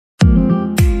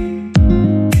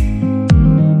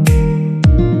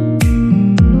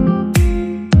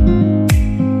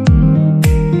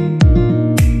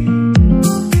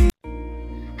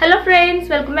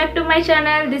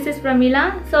Channel this is Pramila.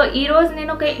 So ఈరోజు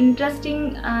నేను ఒక ఇంట్రెస్టింగ్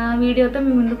వీడియోతో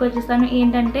మీ ముందుకు వచ్చేస్తాను.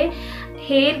 ఏంటంటే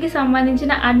హెయిర్కి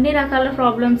సంబంధించిన అన్ని రకాల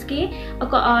ప్రాబ్లమ్స్కి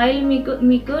ఒక ఆయిల్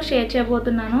మీకు షేర్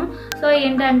చేయబోతున్నాను. సో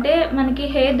ఏంటంటే మనకి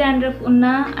హెయిర్ డాండ్రఫ్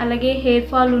ఉన్నా, అలాగే హెయిర్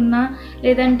ఫాల్ ఉన్నా,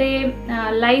 లేదంటే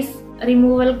లైస్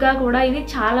రిమూవల్గా కూడా ఇది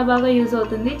చాలా బాగా యూజ్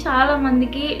అవుతుంది.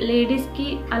 చాలామందికి లేడీస్కి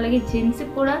అలాగే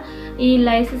జెంట్స్కి కూడా ఈ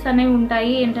లైసెస్ అనేవి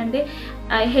ఉంటాయి. ఏంటంటే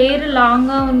హెయిర్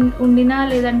లాంగ్గా ఉండినా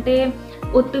లేదంటే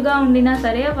ఒత్తుగా ఉండినా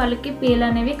సరే వాళ్ళకి పీల్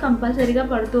అనేవి కంపల్సరీగా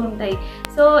పడుతూ ఉంటాయి.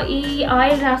 సో ఈ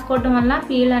ఆయిల్ రాసుకోవటం వల్ల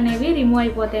పీల్ అనేవి రిమూవ్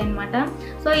అయిపోతాయి అన్నమాట.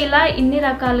 సో ఇలా ఇన్ని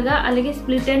రకాలుగా, అలాగే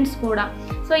స్ప్లిట్ ఎండ్స్ కూడా,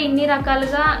 సో ఇన్ని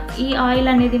రకాలుగా ఈ ఆయిల్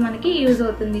అనేది మనకి యూజ్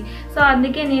అవుతుంది. సో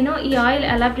అందుకే నేను ఈ ఆయిల్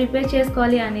ఎలా ప్రిపేర్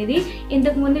చేసుకోవాలి అనేది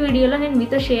ఇంతకుముందు వీడియోలో నేను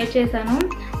మీతో షేర్ చేశాను.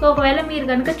 సో ఒకవేళ మీరు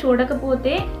కనుక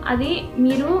చూడకపోతే అది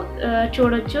మీరు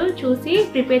చూడొచ్చు, చూసి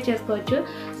ప్రిపేర్ చేసుకోవచ్చు.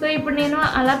 సో ఇప్పుడు నేను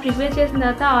అలా ప్రిపేర్ చేసిన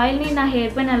తర్వాత ఆయిల్ని నా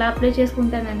హెయిర్ పైన ఎలా అప్లై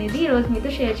చేసుకుంటాను అనేది ఈరోజు మీతో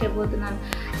షేర్ చేయబోతున్నాను.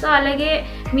 సో అలాగే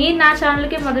మీరు నా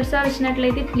ఛానల్కి మొదటిసారి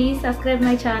వచ్చినట్లయితే ప్లీజ్ సబ్స్క్రైబ్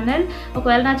మై ఛానల్.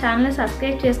 ఒకవేళ నా ఛానల్ని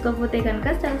సబ్స్క్రైబ్ చేసుకోకపోతే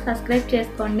కనుక సబ్స్క్రైబ్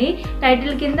చేసుకోండి.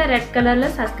 టైటిల్ కింద రెడ్ కలర్లో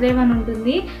సబ్స్క్రైబ్ అని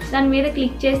ఉంటుంది, దాని మీద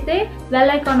క్లిక్ చేస్తే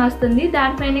బెల్ ఐకాన్ వస్తుంది.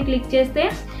 దానిపైన క్లిక్ చేస్తే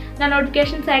నా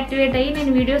నోటిఫికేషన్స్ యాక్టివేట్ అయ్యి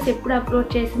నేను వీడియోస్ ఎప్పుడు అప్లోడ్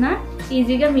చేసినా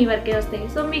ఈజీగా మీ వరకే వస్తాయి.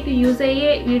 సో మీకు యూజ్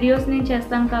అయ్యే వీడియోస్ నేను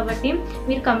చేస్తాను కాబట్టి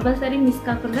మీరు కంపల్సరీ మిస్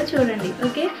కాకుండా చూడండి.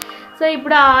 ఓకే, సో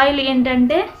ఇప్పుడు ఆ ఆయిల్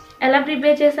ఏంటంటే ఎలా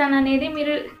ప్రిపేర్ చేశాను అనేది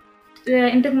మీరు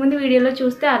ఇంతకుముందు వీడియోలో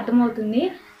చూస్తే అర్థమవుతుంది.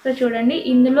 సో చూడండి,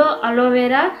 ఇందులో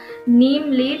అలోవెరా, నీమ్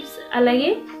లీవ్స్, అలాగే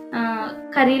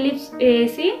కర్రీ లీవ్స్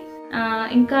వేసి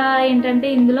ఇంకా ఏంటంటే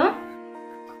ఇందులో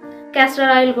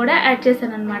క్యాస్టర్ ఆయిల్ కూడా యాడ్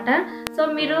చేశాను అనమాట. సో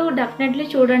మీరు డెఫినెట్లీ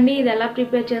చూడండి ఇది ఎలా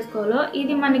ప్రిపేర్ చేసుకోవాలో.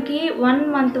 ఇది మనకి 1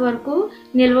 month వరకు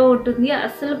నిల్వ ఉంటుంది,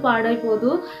 అస్సలు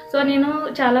పాడైపోదు. సో నేను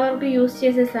చాలా వరకు యూస్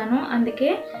చేసేసాను, అందుకే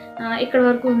ఇక్కడ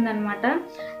వరకు ఉందన్నమాట.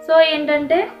 సో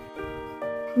ఏంటంటే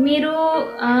మీరు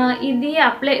ఇది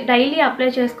డైలీ అప్లై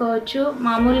చేసుకోవచ్చు.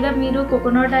 మామూలుగా మీరు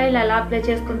కోకోనట్ ఆయిల్ ఎలా అప్లై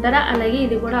చేసుకుంటారో అలాగే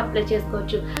ఇది కూడా అప్లై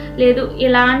చేసుకోవచ్చు. లేదు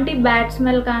ఎలాంటి బ్యాడ్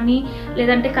స్మెల్ కానీ,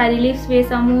 లేదంటే కర్రీ లీవ్స్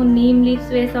వేసాము, నీమ్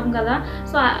లీవ్స్ వేసాము కదా,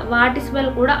 సో వాటి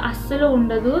స్మెల్ కూడా అస్సలు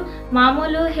ఉండదు.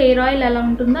 మామూలు హెయిర్ ఆయిల్ ఎలా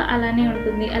ఉంటుందో అలానే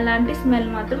ఉంటుంది, ఎలాంటి స్మెల్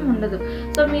మాత్రం ఉండదు.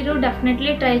 సో మీరు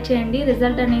డెఫినెట్లీ ట్రై చేయండి,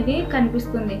 రిజల్ట్ అనేది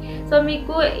కనిపిస్తుంది. సో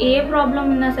మీకు ఏ ప్రాబ్లం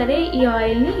ఉన్నా సరే ఈ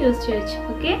ఆయిల్ని యూజ్ చేయొచ్చు.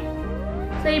 ఓకే,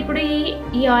 సో ఇప్పుడు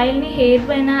ఈ ఆయిల్ని హెయిర్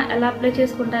పైన ఎలా అప్లై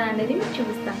చేసుకుంటాను అనేది మీకు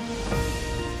చూపిస్తాను.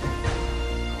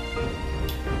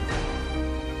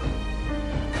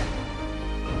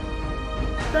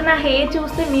 సో నా హెయిర్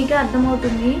చూస్తే మీకే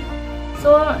అర్థమవుతుంది.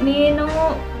 సో నేను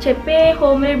చెప్పే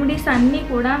హోమ్ రెమెడీస్ అన్నీ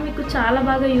కూడా మీకు చాలా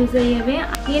బాగా యూజ్ అయ్యేవే.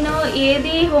 నేను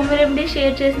ఏది హోమ్ రెమెడీ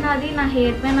షేర్ చేసినా అది నా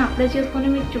హెయిర్ పైన అప్లై చేసుకొని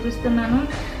మీకు చూపిస్తున్నాను.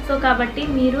 సో కాబట్టి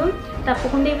మీరు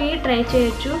తప్పకుండా ఇవి ట్రై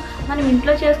చేయొచ్చు. మనం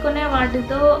ఇంట్లో చేసుకునే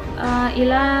వాటితో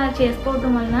ఇలా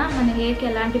చేసుకోవటం వలన మన హెయిర్కి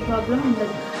ఎలాంటి ప్రాబ్లం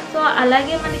ఉండదు. సో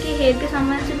అలాగే మనకి హెయిర్కి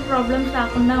సంబంధించిన ప్రాబ్లమ్స్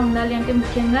రాకుండా ఉండాలి అంటే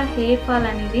ముఖ్యంగా హెయిర్ ఫాల్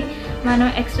అనేది మనం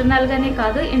ఎక్స్టర్నల్గానే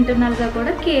కాదు ఇంటర్నల్గా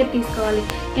కూడా కేర్ తీసుకోవాలి.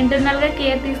 ఇంటర్నల్గా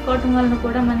కేర్ తీసుకోవటం వలన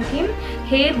కూడా మనకి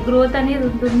హెయిర్ గ్రోత్ అనేది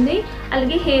ఉంటుంది,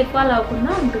 అలాగే హెయిర్ ఫాల్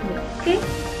అవ్వకుండా ఉంటుంది. ఓకే,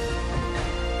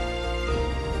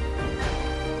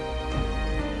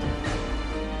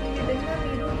 ఈ విధంగా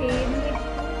మీరు హెయిర్ని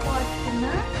 2 parts కింద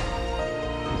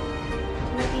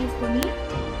ఇలా తీసుకొని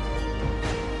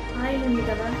ఆయిల్ ఉంది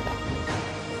కదా,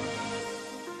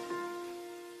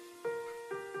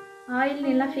 ఆయిల్ని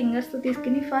ఇలా ఫింగర్స్తో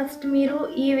తీసుకుని ఫస్ట్ మీరు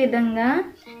ఈ విధంగా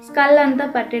స్కల్ అంతా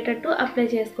పట్టేటట్టు అప్లై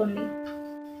చేసుకోండి.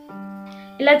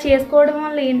 ఇలా చేసుకోవడం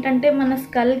వల్ల ఏంటంటే మన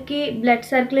స్కల్కి బ్లడ్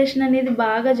సర్క్యులేషన్ అనేది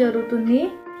బాగా జరుగుతుంది.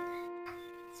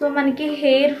 సో మనకి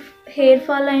హెయిర్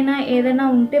ఫాల్ అయినా ఏదైనా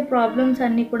ఉంటే ప్రాబ్లమ్స్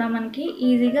అన్నీ కూడా మనకి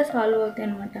ఈజీగా సాల్వ్ అవుతాయి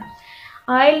అన్నమాట.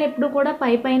 ఆయిల్ని ఎప్పుడు కూడా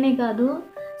పైనే కాదు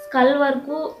స్కల్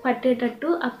వరకు పట్టేటట్టు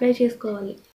అప్లై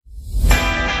చేసుకోవాలి.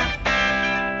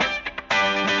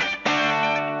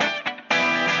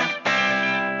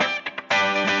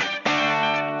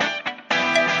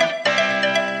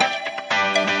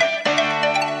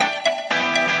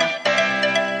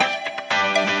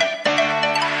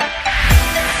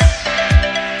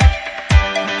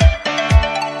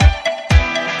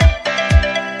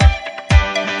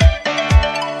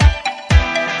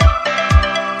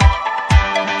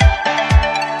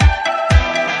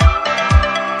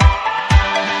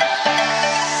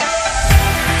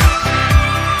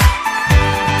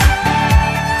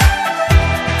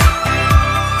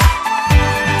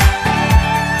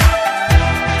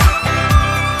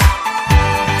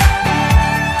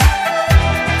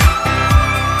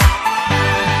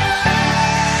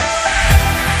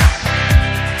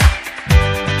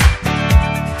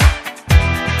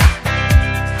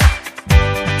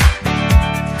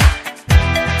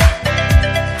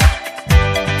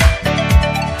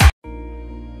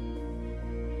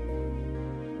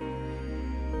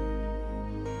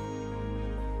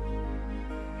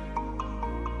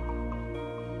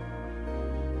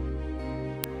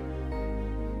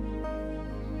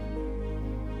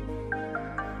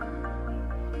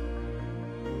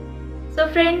 సో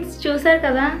ఫ్రెండ్స్ చూసారు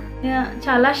కదా,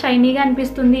 చాలా షైనీగా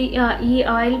అనిపిస్తుంది ఈ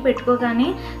ఆయిల్ పెట్టుకోగానే.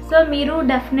 సో మీరు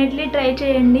డెఫినెట్లీ ట్రై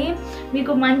చేయండి,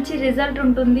 మీకు మంచి రిజల్ట్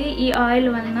ఉంటుంది ఈ ఆయిల్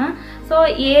వలన. సో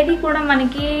ఏది కూడా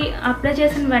మనకి అప్లై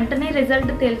చేసిన వెంటనే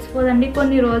రిజల్ట్ తెలిసిపోదండి.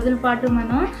 కొన్ని రోజుల పాటు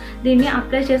మనం దీన్ని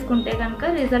అప్లై చేసుకుంటే కనుక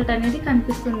రిజల్ట్ అనేది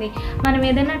కనిపిస్తుంది. మనం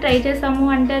ఏదైనా ట్రై చేసాము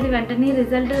అంటే అది వెంటనే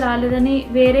రిజల్ట్ రాలేదని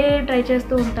వేరే ట్రై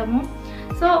చేస్తూ ఉంటాము.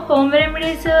 సో హోమ్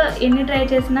రెమెడీస్ ఎన్ని ట్రై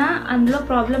చేసినా అందులో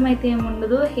ప్రాబ్లం అయితే ఏమి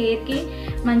ఉండదు, హెయిర్కి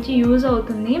మంచి యూజ్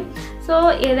అవుతుంది. సో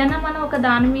ఏదైనా మనం ఒక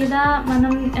దాని మీద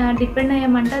మనం డిపెండ్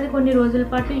అయ్యామంటే అది కొన్ని రోజుల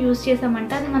పాటు యూజ్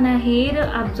చేసామంటే అది మన హెయిర్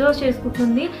అబ్జర్వ్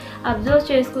చేసుకుంటుంది. అబ్జర్వ్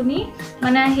చేసుకుని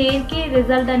మన హెయిర్కి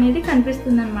రిజల్ట్ అనేది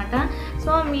కనిపిస్తుంది అనమాట.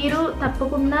 సో మీరు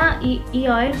తప్పకుండా ఈ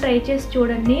ఆయిల్ ట్రై చేసి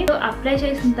చూడండి. అప్లై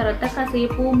చేసిన తర్వాత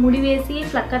కాసేపు ముడి వేసి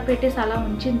ఫ్లక్కర్ పెట్టేసి అలా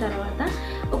ఉంచిన తర్వాత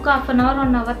ఒక 1/2 అవర్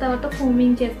 1 అవర్ తర్వాత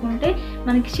కూమింగ్ చేసుకుంటే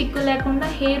మనకి చిక్కు లేకుండా,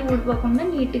 హెయిర్ ఊడిపోకుండా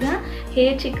నీట్గా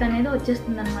హెయిర్ చిక్ అనేది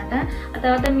వచ్చేస్తుంది అనమాట. ఆ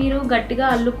తర్వాత మీరు గట్టిగా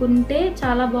అల్లుకుంటే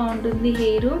చాలా బాగుంటుంది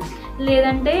హెయిర్.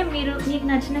 లేదంటే మీకు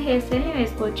నచ్చిన హెయిర్ స్టైల్ని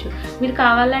వేసుకోవచ్చు. మీరు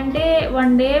కావాలంటే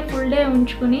 1 డే ఫుల్ డే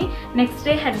ఉంచుకుని నెక్స్ట్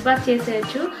డే హెడ్ బాత్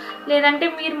చేసేయచ్చు. లేదంటే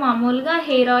మీరు మామూలుగా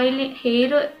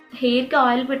హెయిర్కి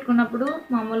ఆయిల్ పెట్టుకున్నప్పుడు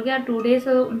మామూలుగా 2 డేస్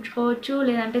ఉంచుకోవచ్చు,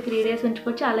 లేదంటే 3 డేస్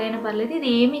ఉంచుకోవచ్చు, అలా అయినా పర్లేదు. ఇది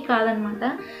ఏమీ కాదనమాట.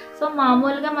 సో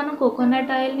మామూలుగా మనం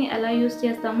కోకోనట్ ఆయిల్ని ఎలా యూస్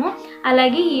చేస్తామో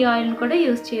అలాగే ఈ ఆయిల్ని కూడా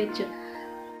యూస్ చేయొచ్చు.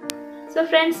 సో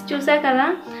ఫ్రెండ్స్ చూసారు కదా,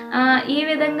 ఈ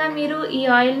విధంగా మీరు ఈ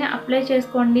ఆయిల్ని అప్లై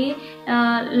చేసుకోండి.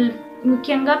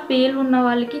 ముఖ్యంగా పేలు ఉన్న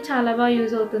వాళ్ళకి చాలా బాగా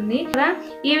యూజ్ అవుతుంది.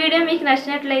 ఈ వీడియో మీకు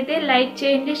నచ్చినట్లయితే లైక్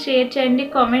చేయండి, షేర్ చేయండి,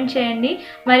 కామెంట్ చేయండి.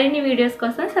 మరిన్ని వీడియోస్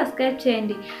కోసం సబ్స్క్రైబ్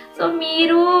చేయండి. సో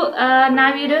మీరు నా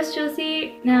వీడియోస్ చూసి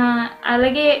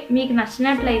అలాగే మీకు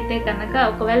నచ్చినట్లయితే కనుక,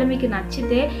 ఒకవేళ మీకు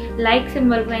నచ్చితే లైక్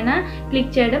సింబల్ పైన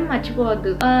క్లిక్ చేయడం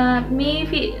మర్చిపోవద్దు.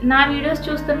 నా వీడియోస్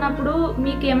చూస్తున్నప్పుడు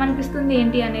మీకు ఏమనిపిస్తుంది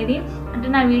ఏంటి అనేది, అంటే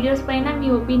నా వీడియోస్ పైన మీ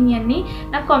ఒపీనియన్ని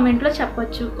నాకు కామెంట్లో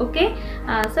చెప్పొచ్చు. ఓకే.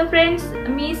 సో ఫ్రెండ్స్,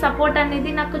 మీ సపోర్ట్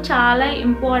అనేది నాకు చాలా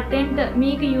ఇంపార్టెంట్.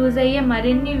 మీకు యూజ్ అయ్యే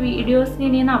మరిన్ని వీడియోస్ని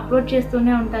నేను అప్లోడ్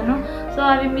చేస్తూనే ఉంటాను. సో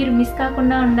అవి మీరు మిస్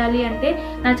కాకుండా ఉండాలి అంటే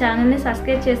నా ఛానల్ని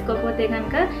సబ్స్క్రైబ్ చేసుకోకపోతే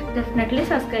కనుక డెఫినెట్లీ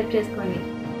సబ్స్క్రైబ్ చేసుకోండి.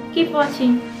 Keep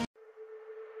watching.